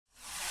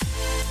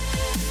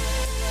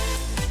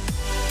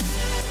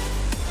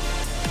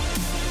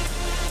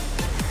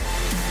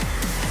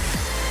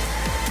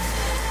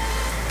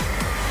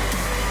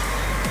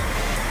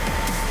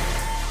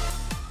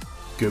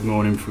Good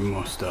morning from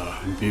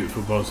Mostar in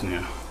beautiful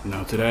Bosnia.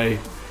 Now today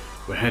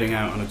we're heading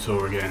out on a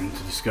tour again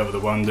to discover the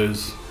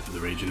wonders of the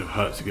region of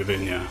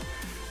Herzegovina.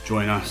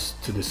 Join us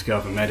to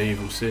discover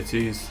medieval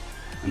cities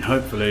and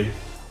hopefully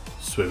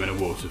swim in a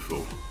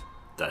waterfall.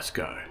 Let's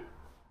go.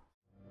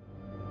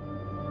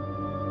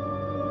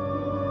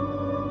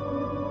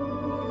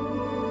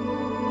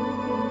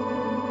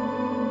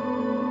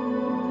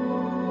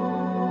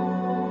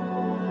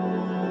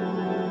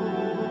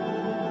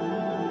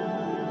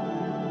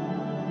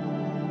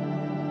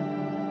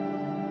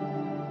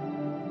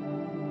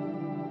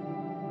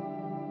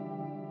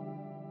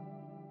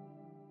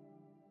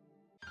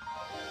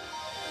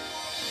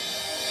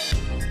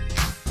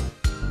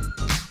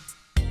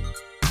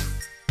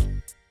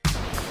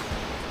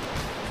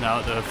 Now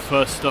at the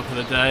first stop of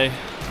the day,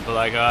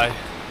 Blagaj,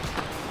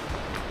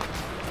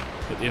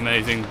 at the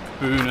amazing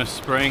Buna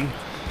Spring,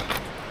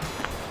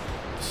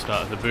 the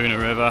start of the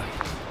Buna River.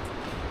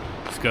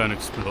 Let's go and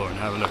explore and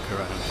have a look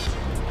around.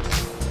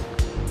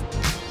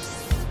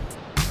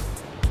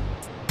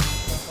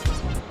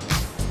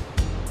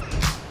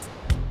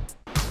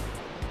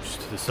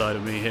 Just to the side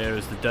of me here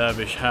is the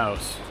Dervish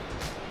House,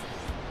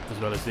 as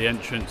well as the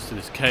entrance to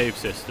this cave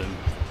system.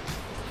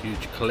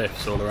 Huge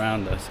cliffs all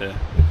around us here.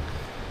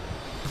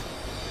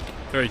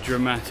 Very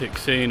dramatic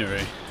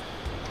scenery,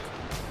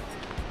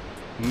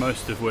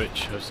 most of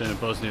which I've seen in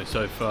Bosnia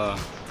so far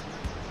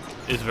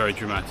is very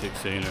dramatic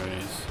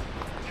scenery.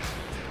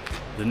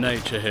 The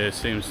nature here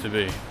seems to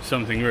be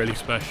something really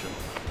special.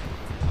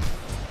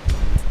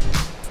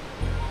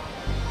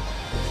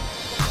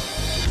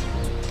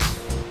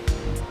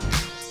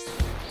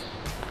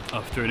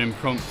 After an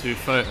impromptu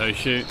photo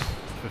shoot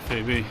for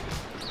Phoebe,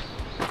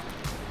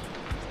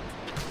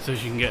 so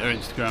she can get her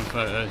Instagram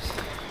photos,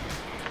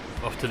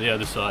 off to the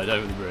other side,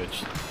 over the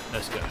bridge.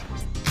 Let's go.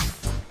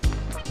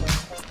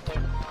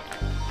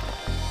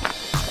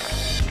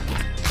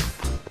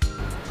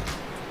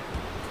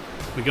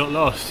 We got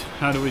lost.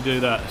 How do we do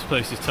that? This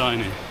place is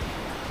tiny. We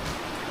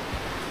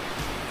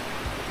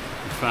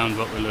found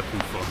what we're looking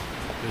for.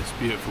 This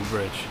beautiful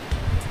bridge.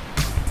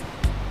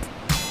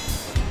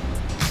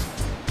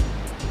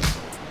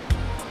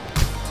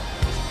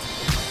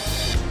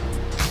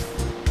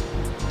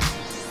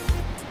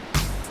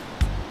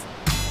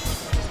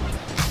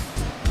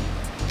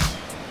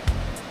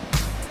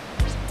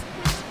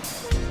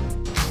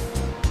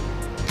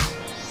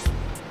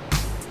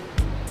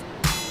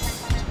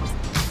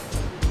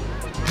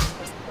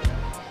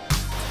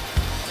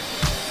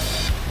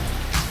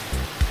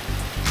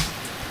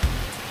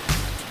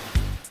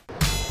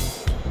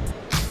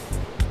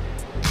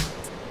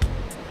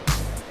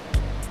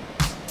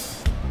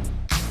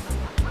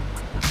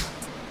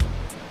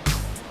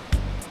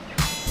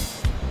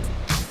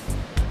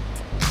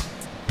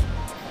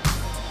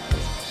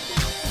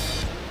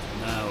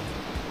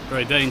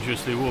 Very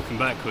dangerously walking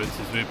backwards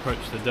as we approach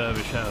the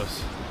Dervish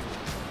House.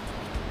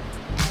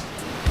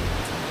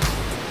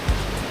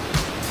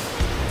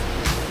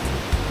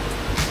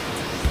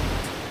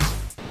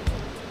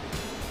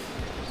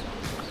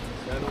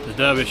 The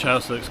Dervish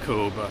House looks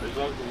cool, but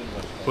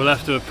we'll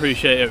have to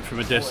appreciate it from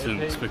a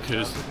distance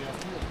because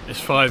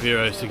it's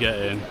 €5 to get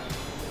in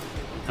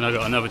and I've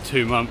got another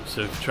 2 months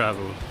of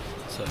travel,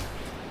 so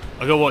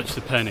I've got to watch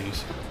the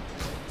pennies.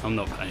 I'm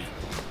not paying.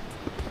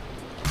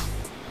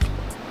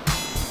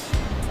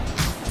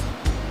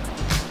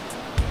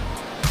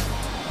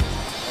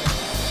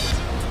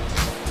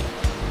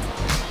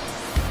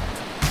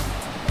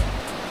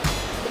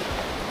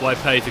 Why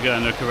pay to go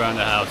and look around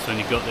the house when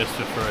you got this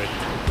for free?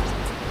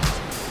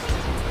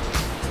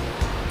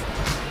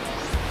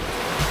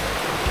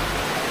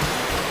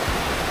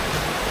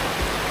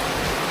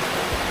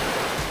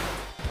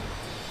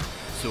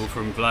 It's all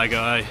from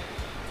Blagaj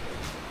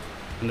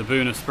and the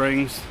Buna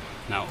Springs.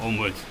 Now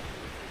onward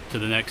to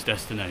the next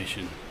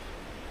destination.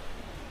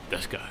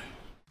 Let's go.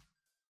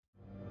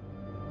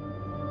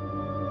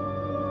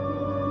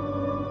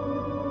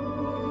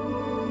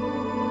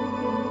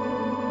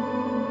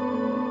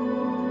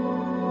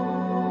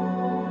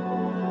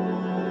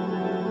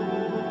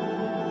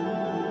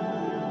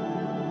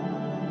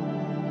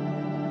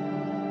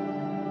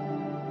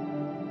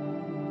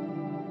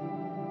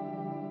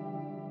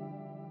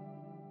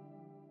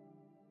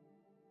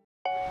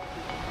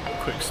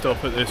 Quick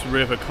stop at this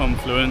river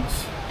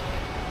confluence,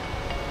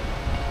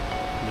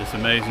 this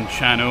amazing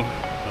channel.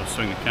 I'll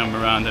swing the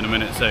camera around in a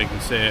minute so you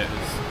can see it.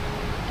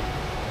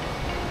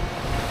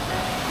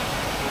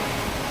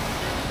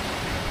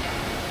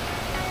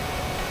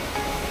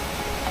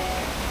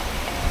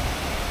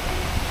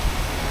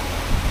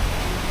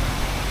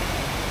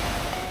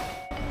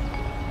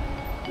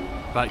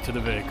 Back to the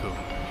vehicle.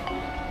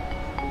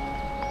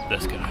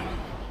 Let's go.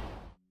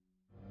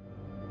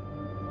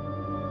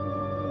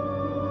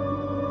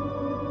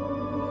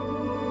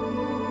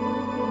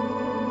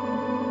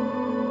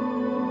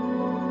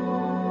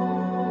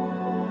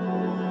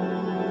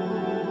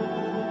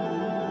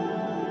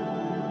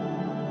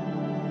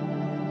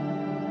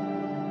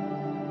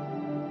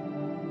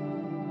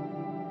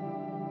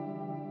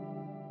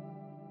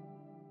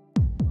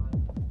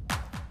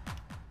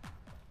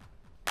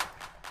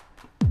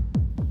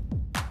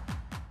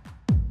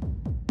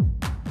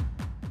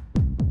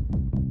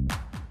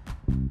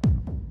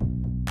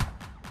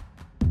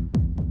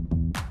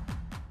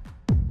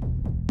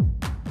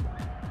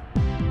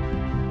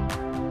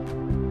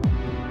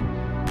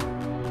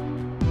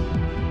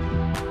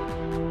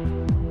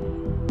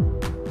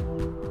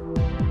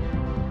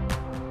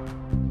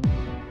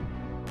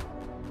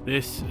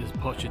 This is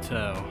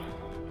Pocitelj,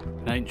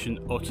 an ancient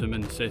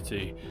Ottoman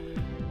city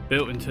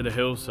built into the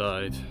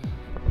hillside,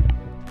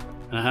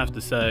 and I have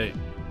to say,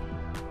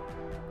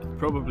 it's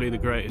probably the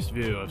greatest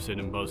view I've seen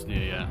in Bosnia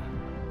yet.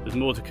 There's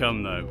more to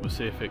come though, we'll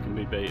see if it can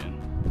be beaten.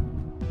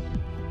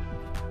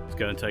 Let's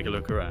go and take a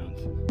look around.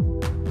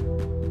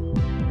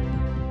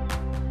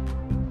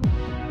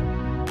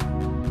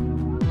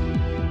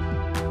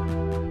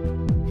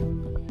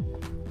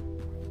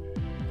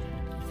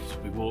 So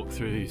we walk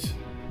through these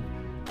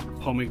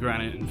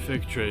pomegranate and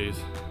fig trees.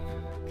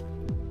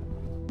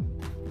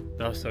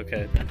 That's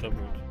okay, that's over.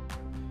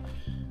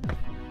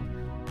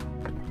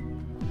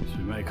 So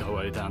we make our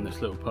way down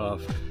this little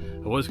path.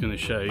 I was going to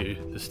show you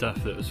the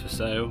stuff that was for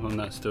sale on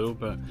that stall,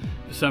 but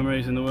for some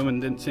reason the woman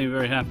didn't seem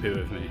very happy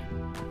with me.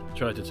 I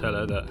tried to tell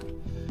her that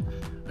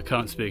I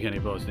can't speak any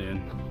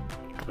Bosnian,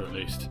 or at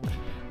least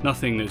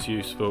nothing that's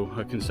useful.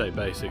 I can say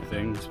basic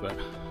things, but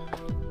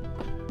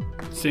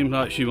it seemed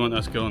like she wanted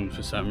us gone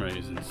for some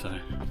reason, so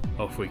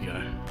off we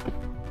go.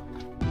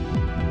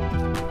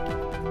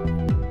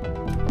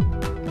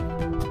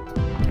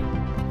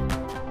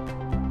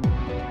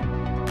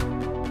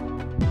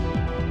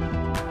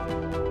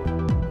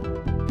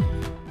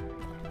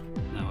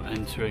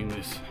 Entering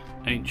this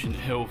ancient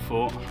hill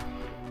fort.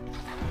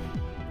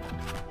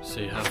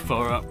 See how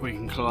far up we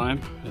can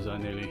climb, as I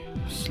nearly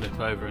slip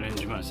over and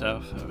injure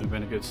myself. That would have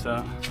been a good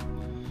start.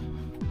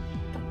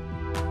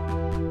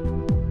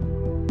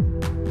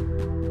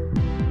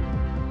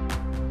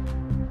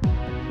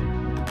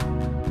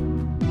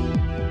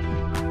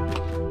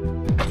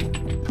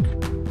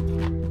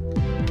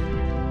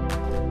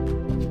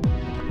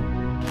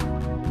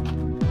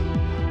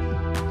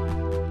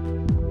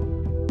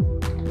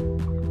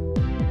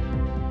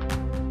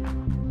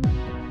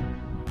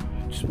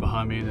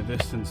 Behind me in the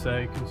distance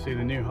there you can see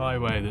the new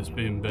highway that's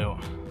being built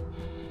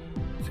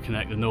to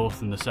connect the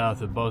north and the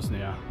south of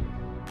Bosnia.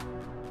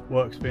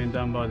 Work's being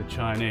done by the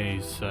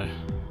Chinese, so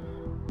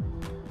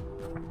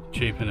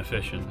cheap and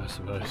efficient, I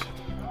suppose.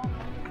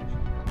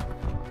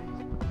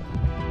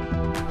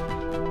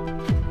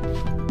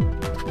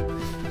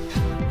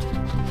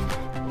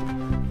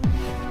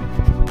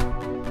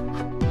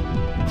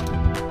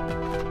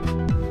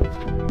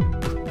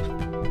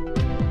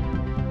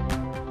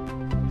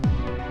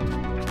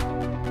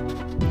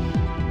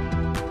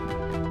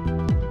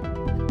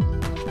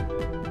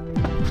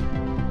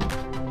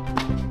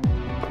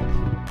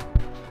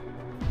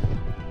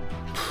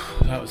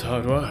 That was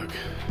hard work.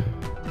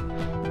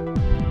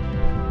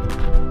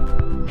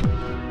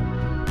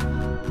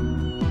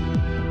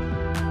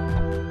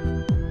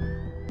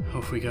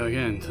 Off we go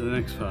again to the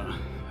next part.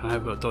 I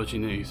have got dodgy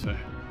knees, so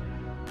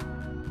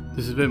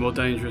this is a bit more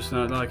dangerous than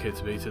I'd like it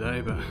to be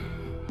today, but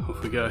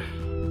off we go.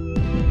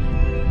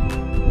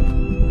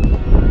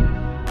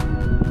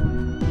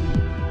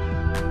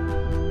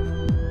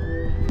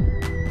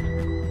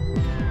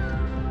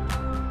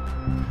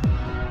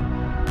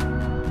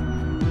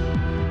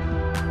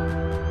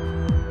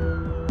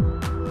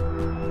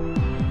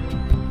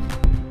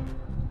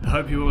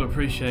 I hope you all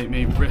appreciate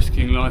me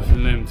risking life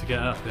and limb to get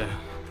up there,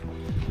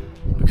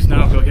 because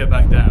now I've got to get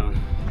back down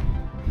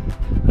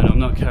and I'm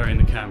not carrying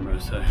the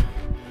camera, so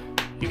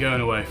you're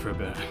going away for a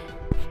bit.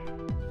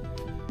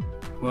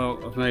 Well,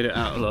 I've made it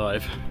out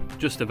alive,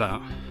 just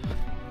about.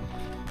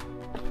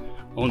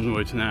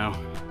 Onwards now,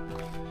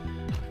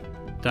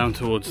 down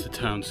towards the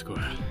town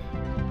square.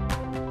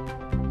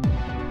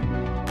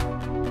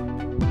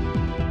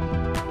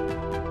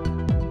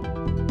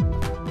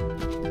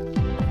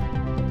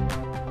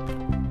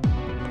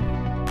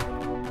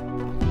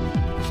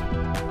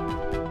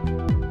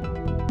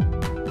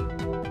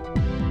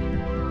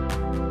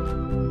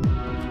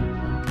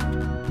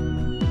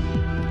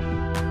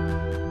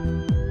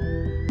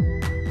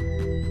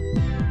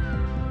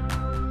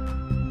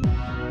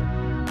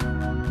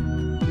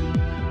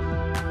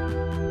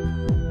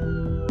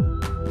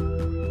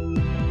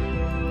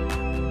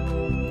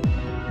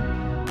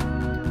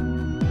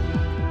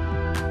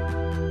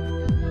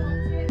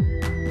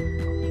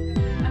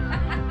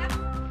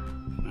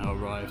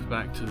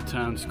 Back to the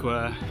town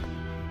square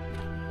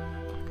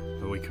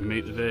where we can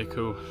meet the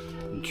vehicle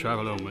and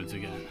travel onwards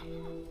again.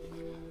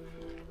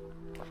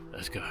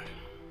 Let's go.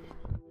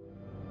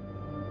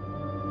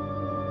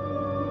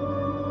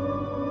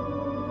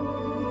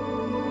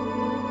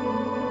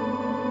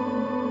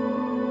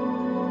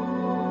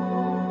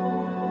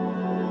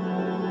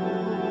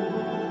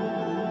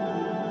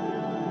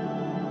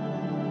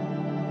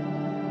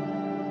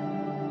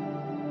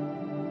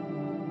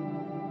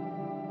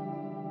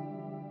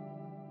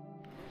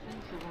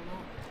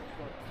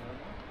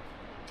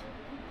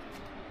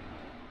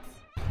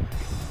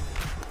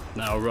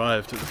 Now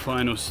arrived at the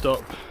final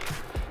stop,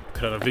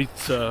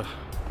 Kravica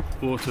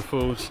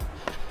Waterfalls.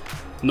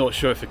 Not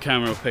sure if the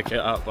camera will pick it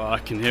up, but I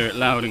can hear it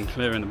loud and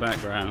clear in the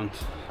background.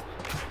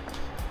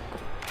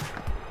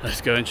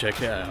 Let's go and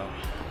check it out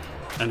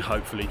and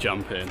hopefully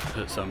jump in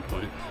at some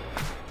point.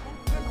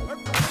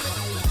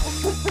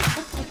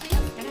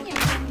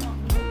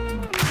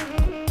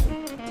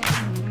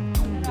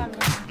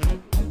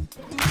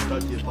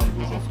 Dać je pan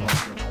dużo.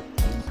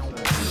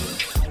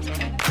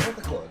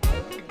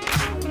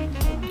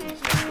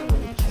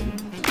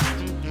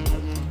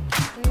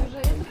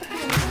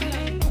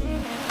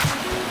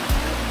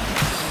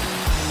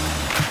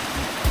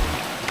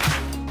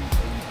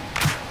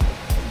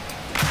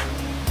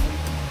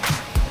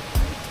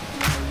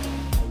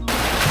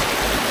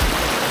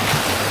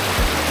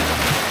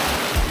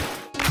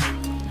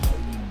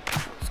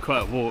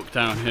 quite a walk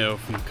downhill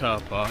from the car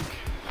park.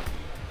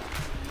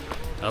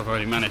 I've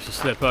already managed to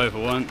slip over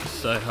once,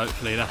 so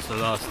hopefully that's the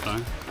last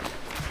time.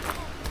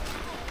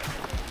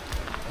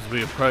 As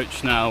we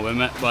approach now, we're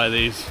met by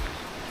these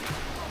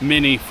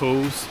mini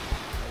falls.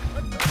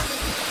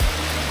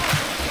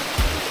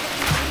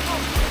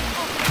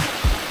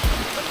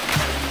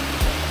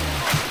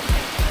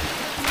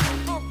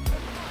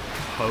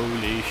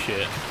 Holy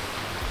shit.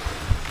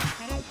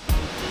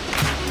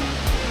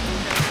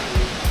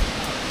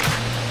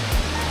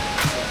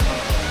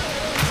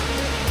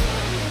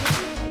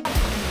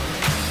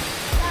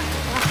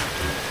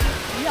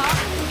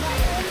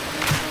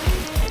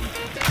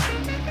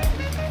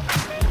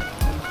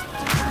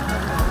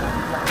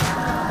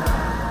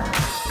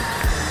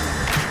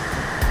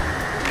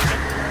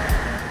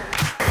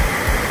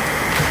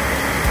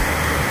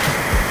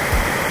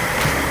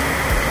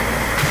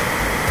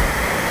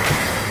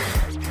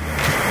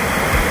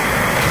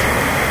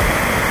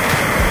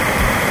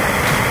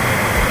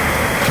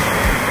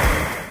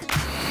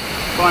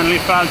 Finally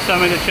found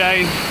something to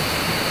change.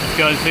 Let's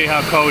go and see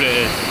how cold it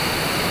is.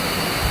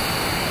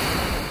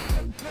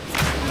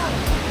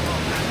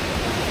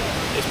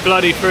 It's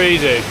bloody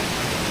freezing.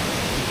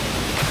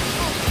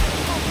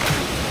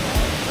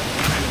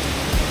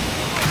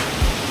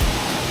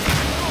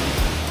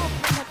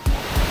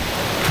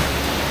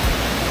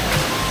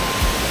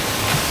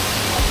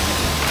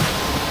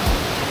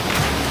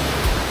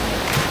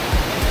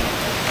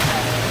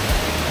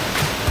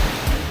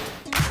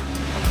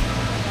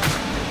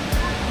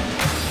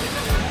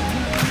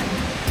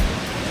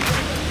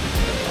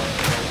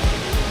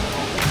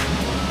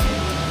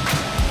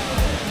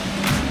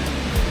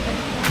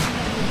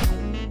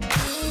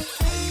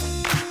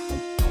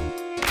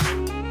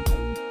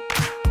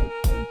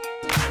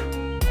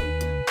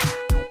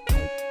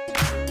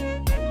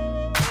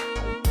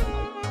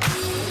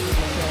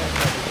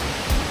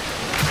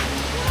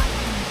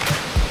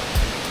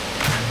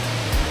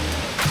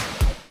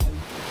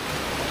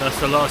 That's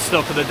the last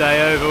stop of the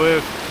day over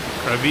with,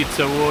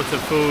 Kravica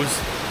Waterfalls.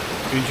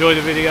 If you enjoyed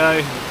the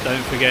video,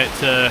 don't forget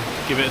to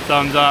give it a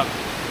thumbs up,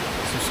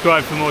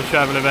 subscribe for more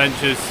travel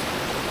adventures,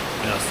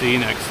 and I'll see you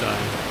next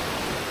time.